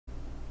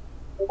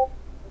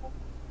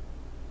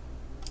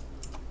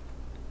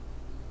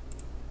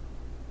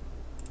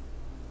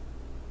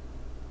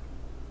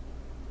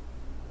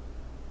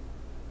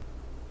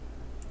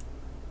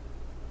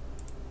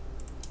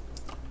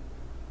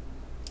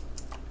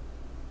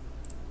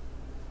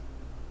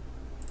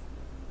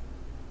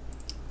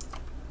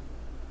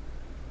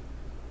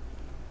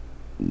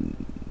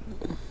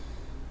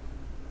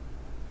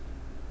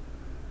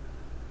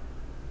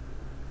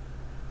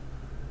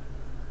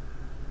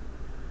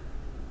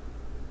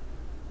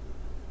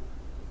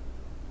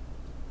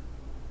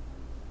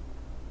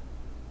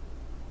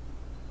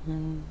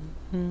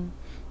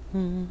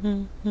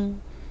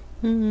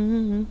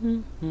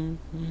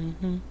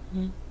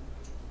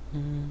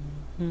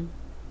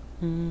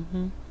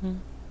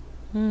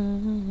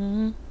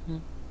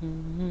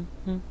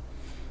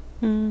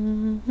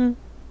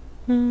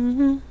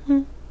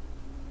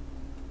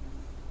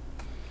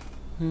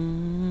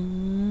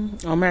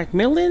Oh,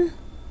 Macmillan?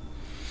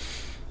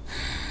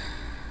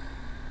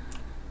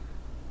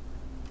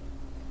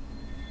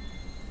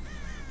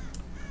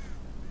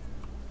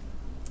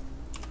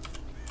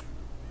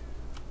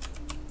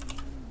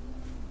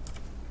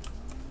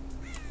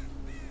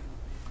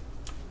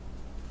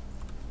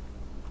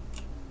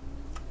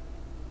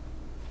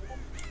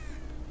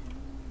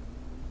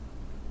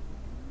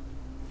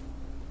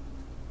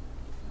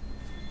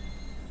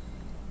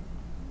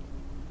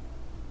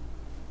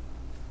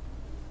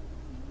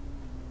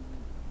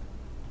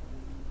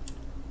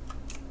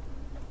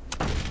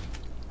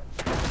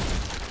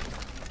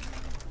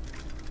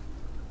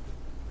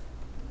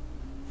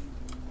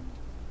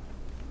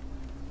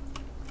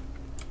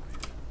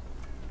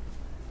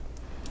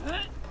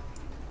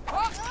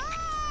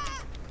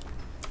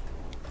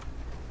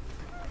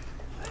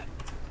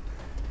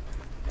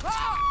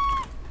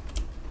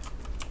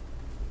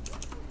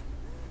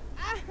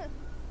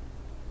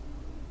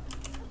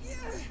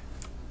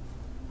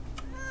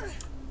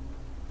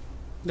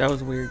 That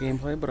was weird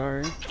gameplay, but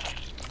alright.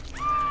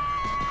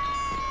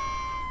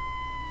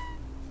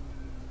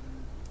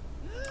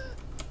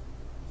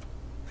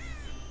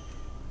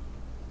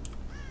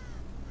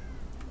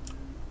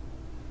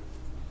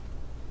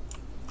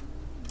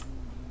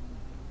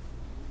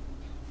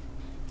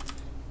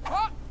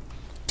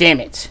 Damn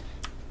it.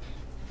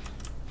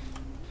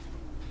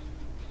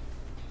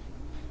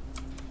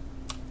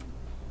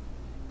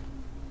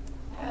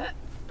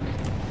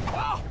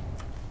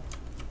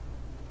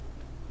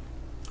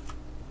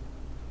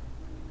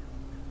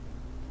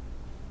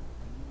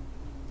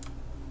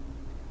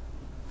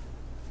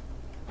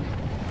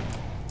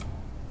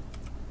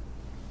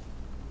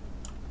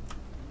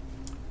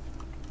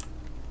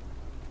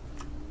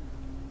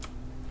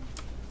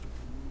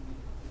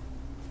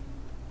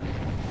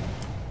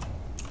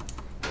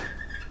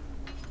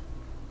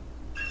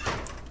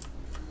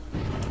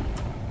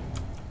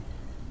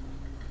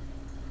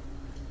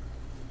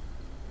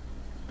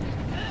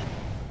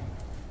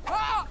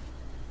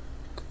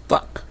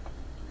 Fuck.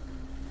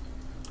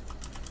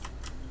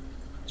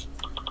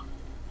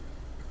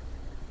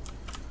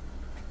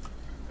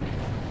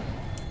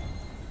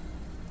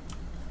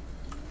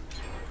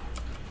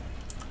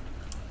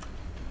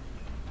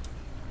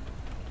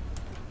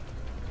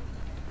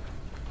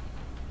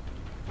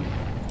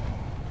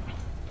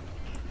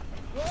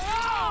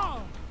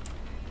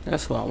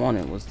 That's what I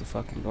wanted, was the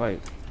fucking light.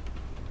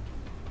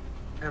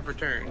 I've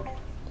returned.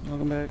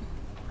 Welcome back.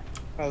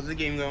 How's the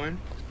game going?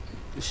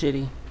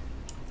 Shitty.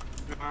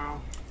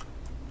 Wow.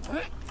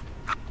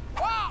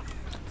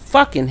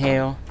 Fucking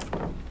hell.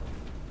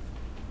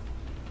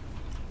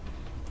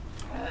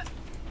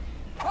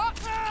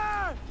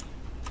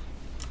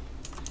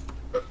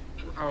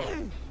 Oh.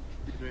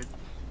 Excuse me.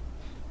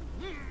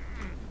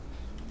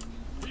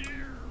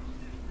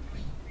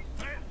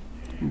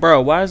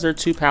 Bro, why is there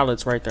two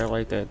pallets right there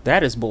like that?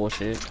 That is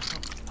bullshit.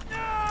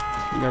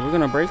 Yeah, we're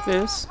gonna break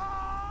this.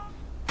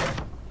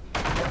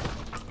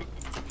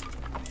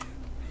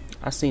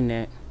 I seen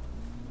that.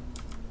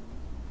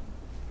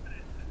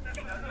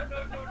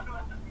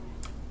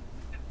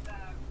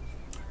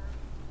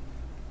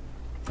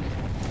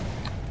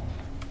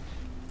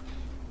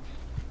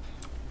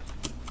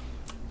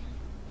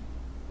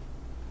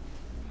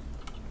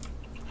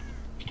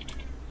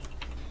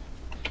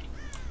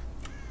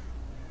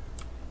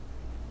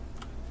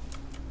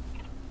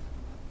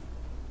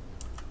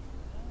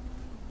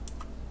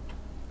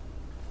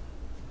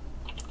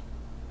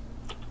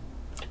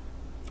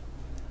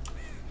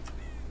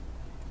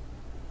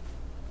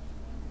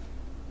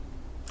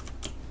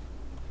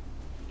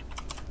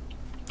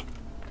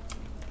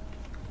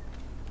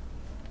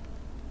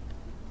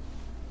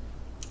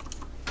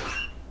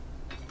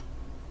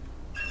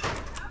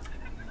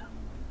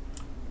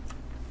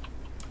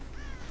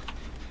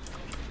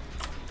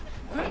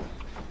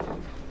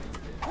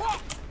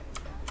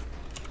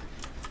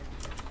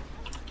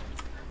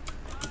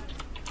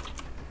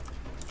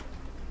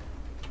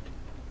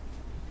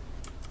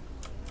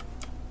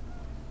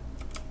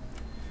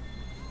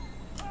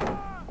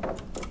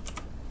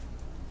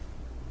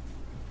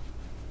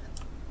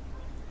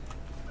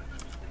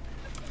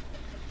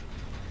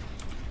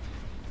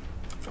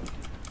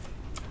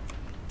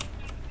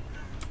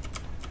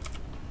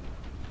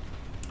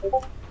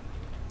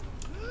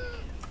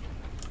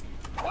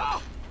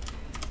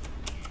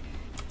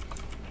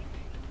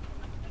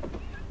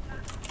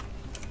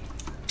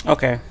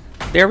 Okay.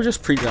 They were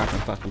just pre-dropping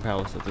fucking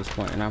pallets at this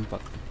point, and I'm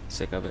fucking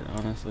sick of it,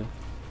 honestly.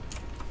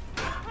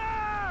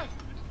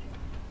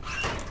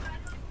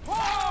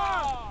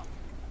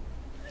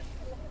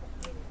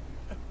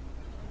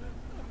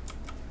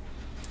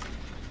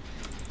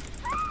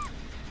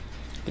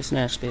 Get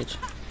snatched, bitch.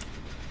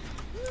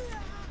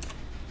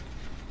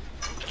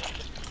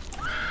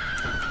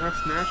 Not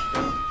snatched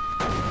though.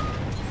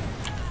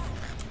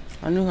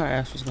 I knew her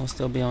ass was gonna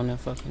still be on that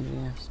fucking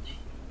video.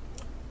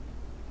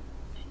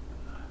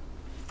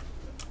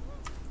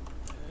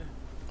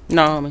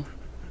 No, homie.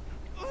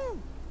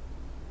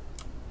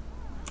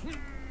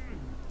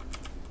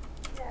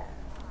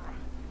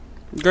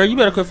 Girl, you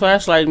better quit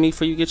flashlighting me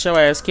before you get your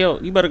ass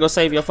killed. You better go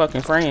save your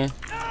fucking friend.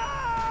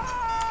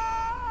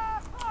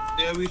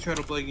 Yeah, we try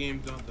to play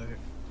games, don't they?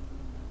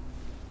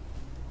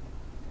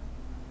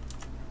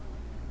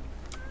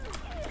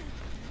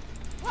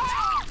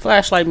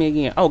 Flashlight me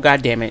again. Oh,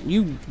 god damn it.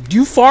 You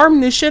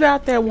farmed this shit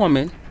out there,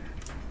 woman.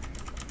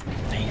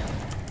 Damn.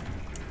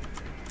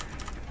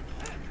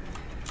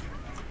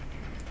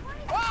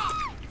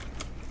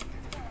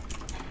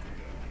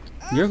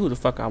 You're who the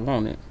fuck I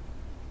wanted.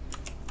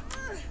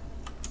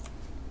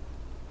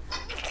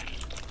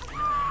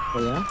 Oh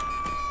yeah?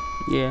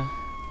 Yeah.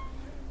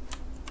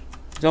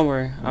 Don't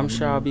worry. I'm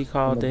sure I'll be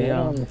called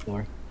on the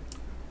floor.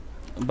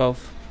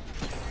 both.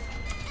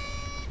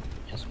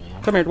 Yes,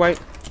 ma'am. Come here, Dwight.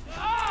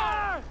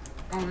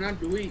 Oh, not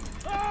Dewey.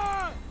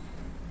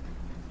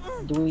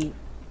 Do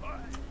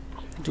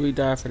we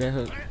die for that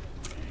hook?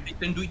 Make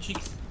them Dewey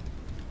cheeks.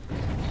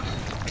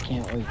 I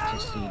can't wait to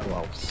see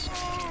gloves.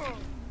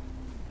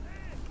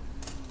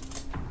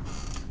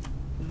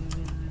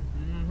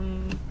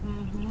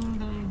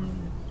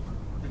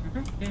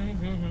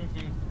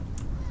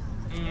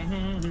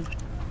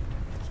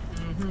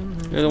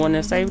 You're the one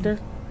that saved her?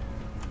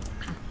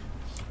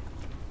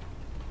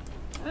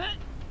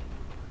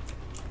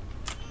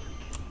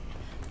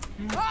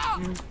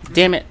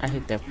 Damn it, I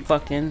hit that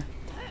fucking...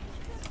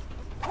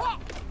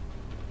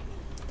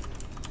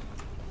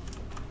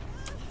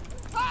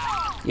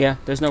 Yeah,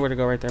 there's nowhere to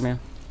go right there, man.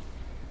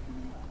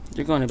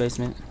 You're going to the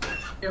basement.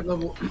 Yeah,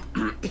 level.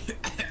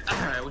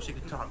 I wish I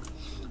could talk.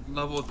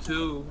 Level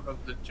 2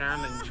 of the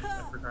challenge.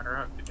 I forgot her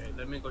out today.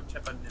 Let me go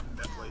check on them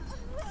that place.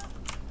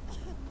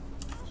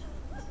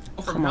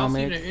 Oh, from Come on,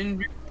 Halcyon man. to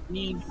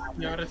Indy,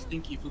 not a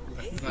stinky poop.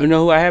 You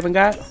know who I haven't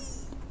got?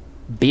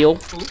 Bill.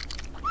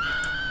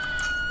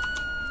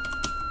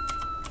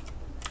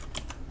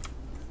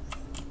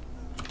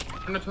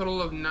 On a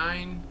total of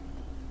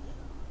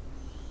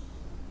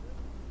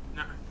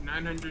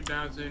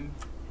 900,000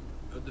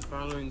 of the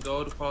following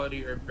gold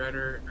quality or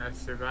better as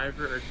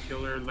survivor or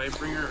killer,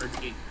 lightbringer or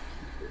gatekeeper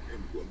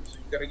emblems.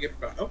 You gotta get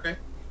 5. Okay. Okay.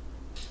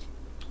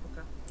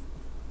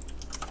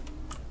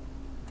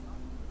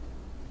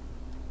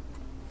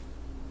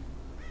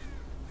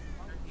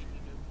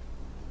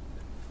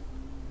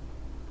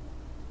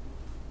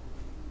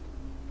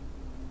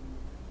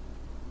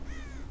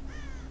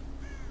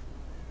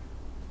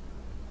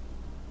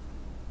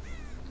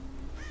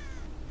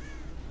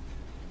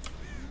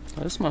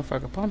 Oh, this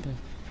motherfucker pumping.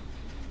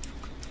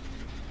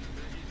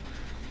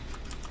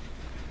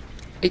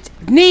 It's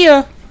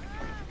Nia!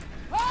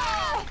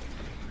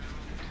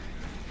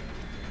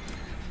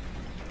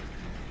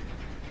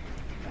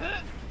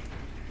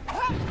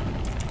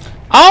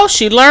 Oh,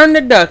 she learned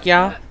to duck,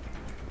 y'all.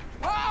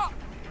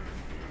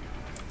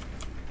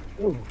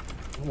 Ooh,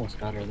 almost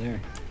got her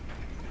there.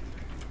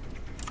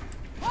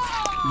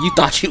 You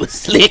thought she was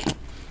slick.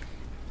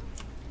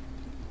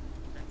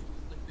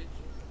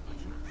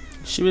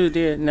 She really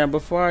did. Now,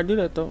 before I do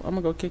that, though, I'm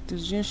gonna go kick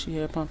this gin she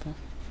had pumping.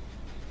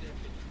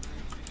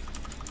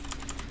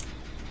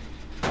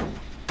 I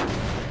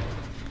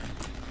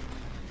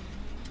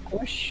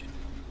wish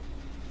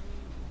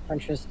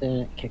Huntress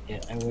didn't kick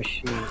it. I wish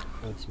she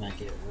would smack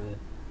it with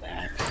the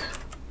axe.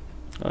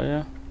 Oh,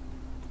 yeah?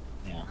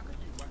 Yeah.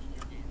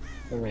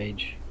 The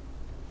rage.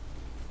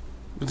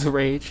 The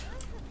rage.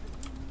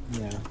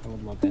 Yeah, I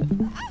would love it.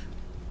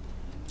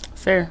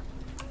 Fair.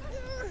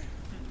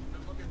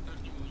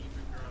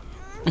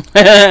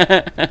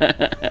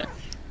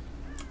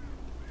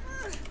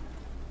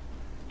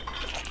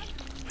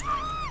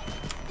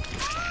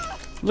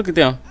 Look at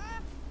them.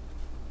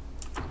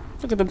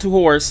 Look at them two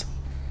whores.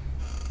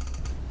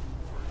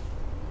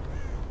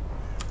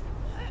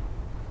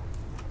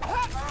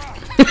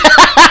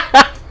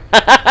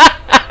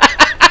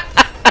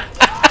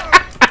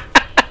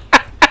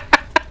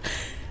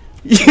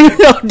 You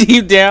know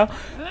deep down,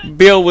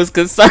 Bill was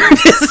concerned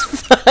as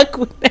fuck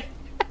with that.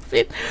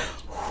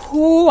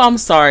 Ooh, I'm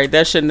sorry.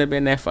 That shouldn't have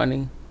been that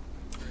funny.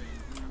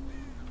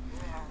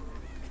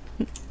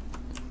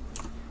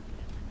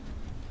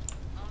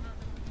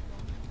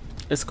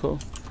 It's cool.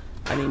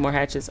 I need more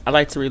hatchets. I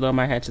like to reload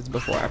my hatchets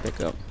before I pick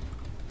up.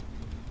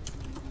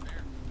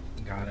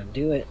 Gotta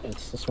do it.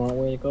 It's the smart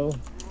way to go.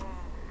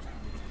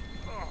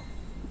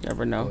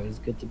 Never know. Always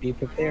good to be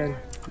prepared.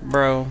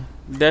 Bro,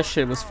 that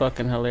shit was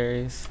fucking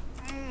hilarious.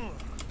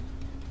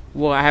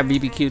 Well, I have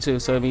BBQ too,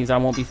 so it means I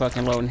won't be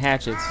fucking loading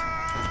hatchets.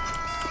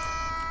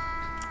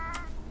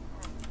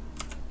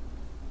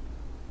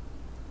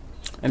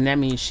 And that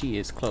means she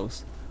is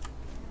close.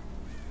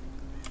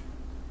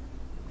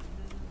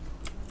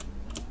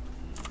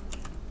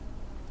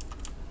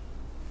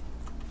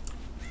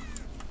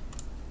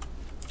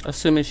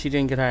 Assuming she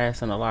didn't get her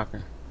ass in the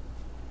locker.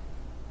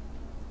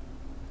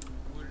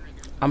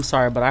 I'm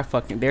sorry, but I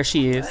fucking... There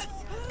she is.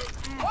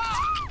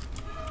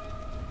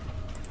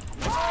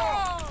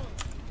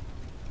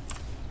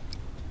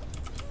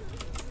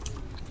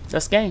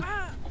 That's game.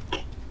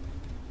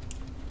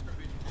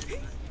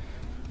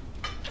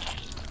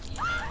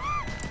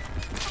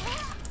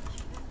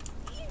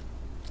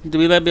 Do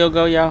we let Bill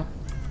go, y'all?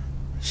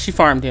 She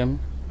farmed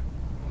him.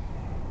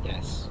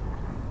 Yes.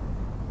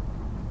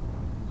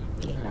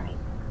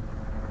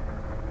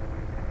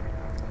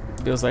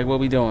 Bill's like, what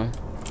we doing?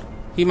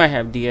 He might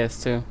have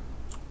DS too.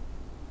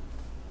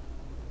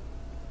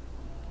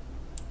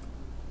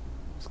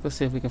 Let's go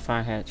see if we can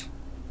find Hatch.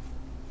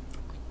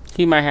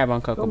 He might have Go,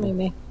 Uncookable.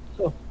 Mimi.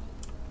 Go.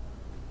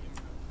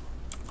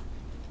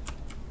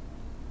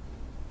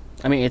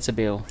 I mean, it's a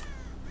Bill.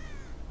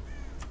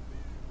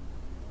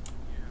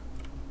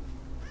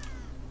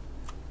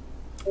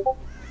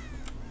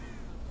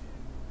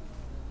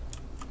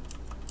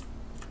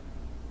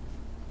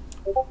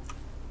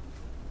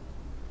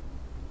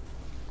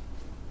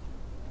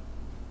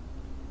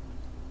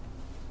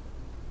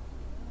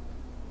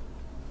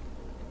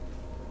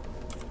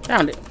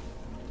 Found it.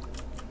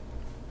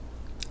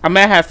 I'm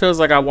mad how it feels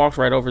like I walked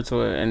right over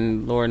to it,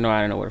 and Lord, no,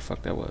 I didn't know where the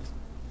fuck that was.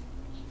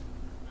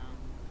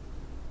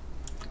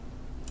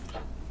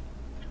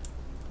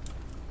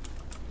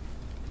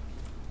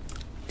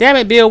 Damn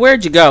it, Bill,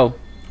 where'd you go?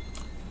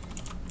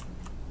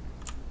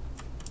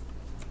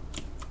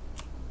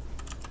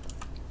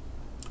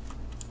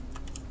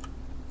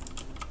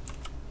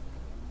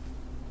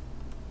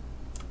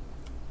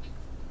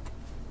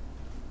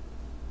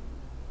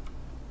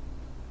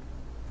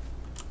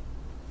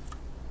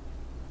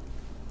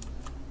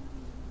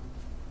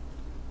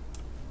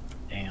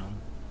 Damn.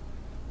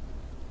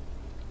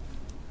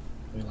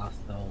 We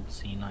lost the old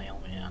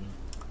senile man.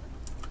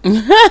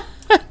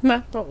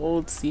 Not the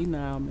old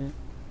senile man.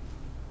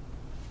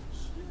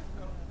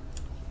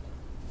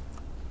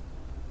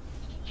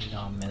 You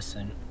know I'm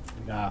missing.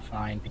 We gotta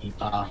find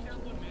people.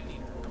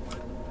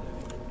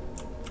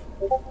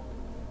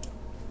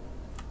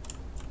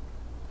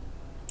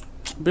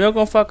 Bill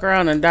gonna fuck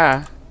around and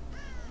die.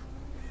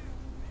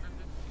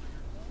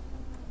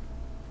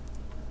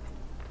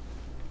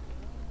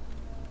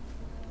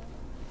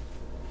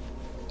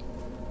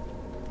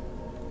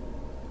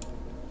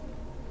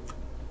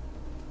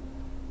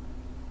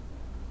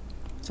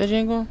 Is that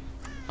jingle?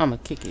 I'ma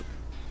kick it.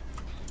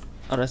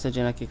 Oh, that's the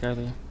gen I kicked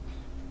earlier.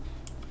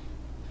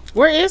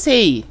 Where is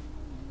he?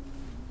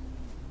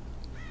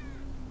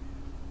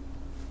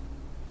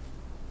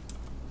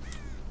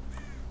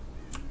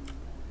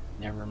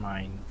 Never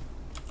mind.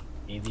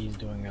 AV's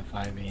doing a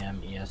 5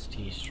 a.m.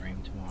 EST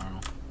stream tomorrow.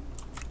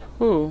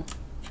 Who?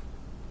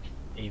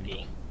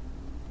 AV.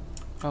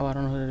 Oh, I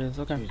don't know who it is.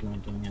 Okay. She's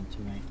not doing it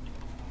tonight.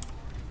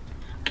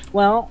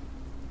 Well,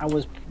 I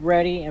was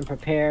ready and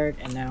prepared,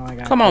 and now I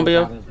got. Come on,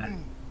 Bill.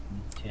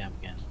 Tab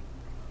again.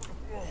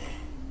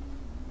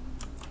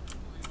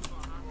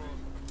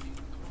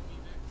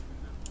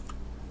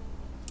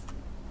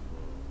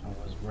 I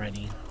was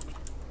ready.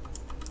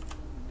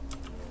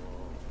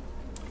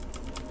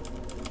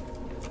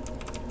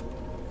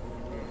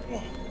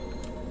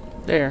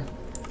 There.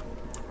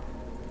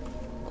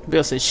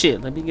 Bill said,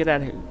 shit, let me get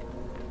out of here.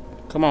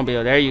 Come on,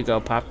 Bill. There you go.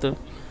 Pop the...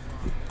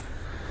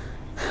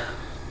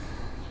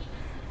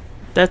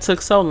 That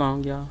took so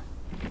long, y'all.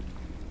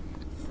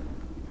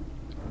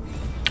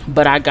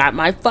 But I got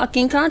my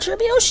fucking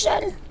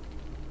contribution.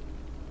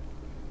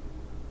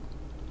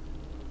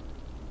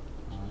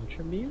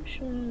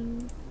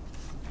 Contribution.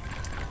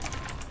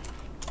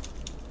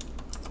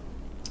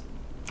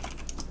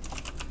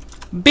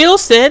 Bill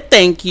said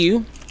thank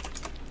you.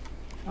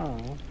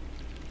 Oh.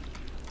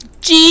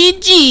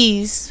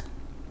 GG's.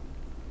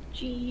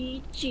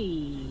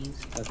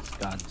 GG's. That's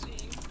God's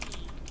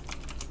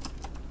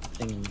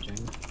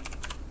thingamajig.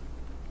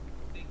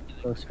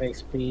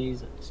 Ghostface,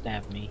 please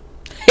stab me.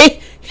 He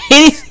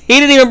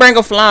didn't even bring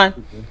a fly.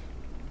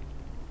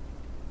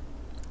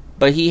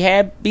 But he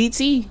had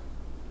BT.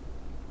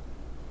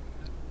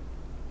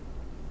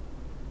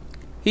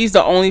 He's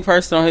the only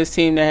person on his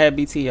team that had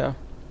BT, yo.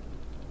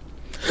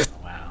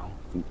 Wow.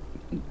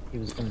 He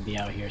was gonna be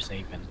out here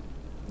saving.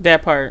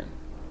 That part.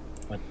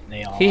 But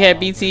they all... He had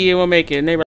BT and will make it. And they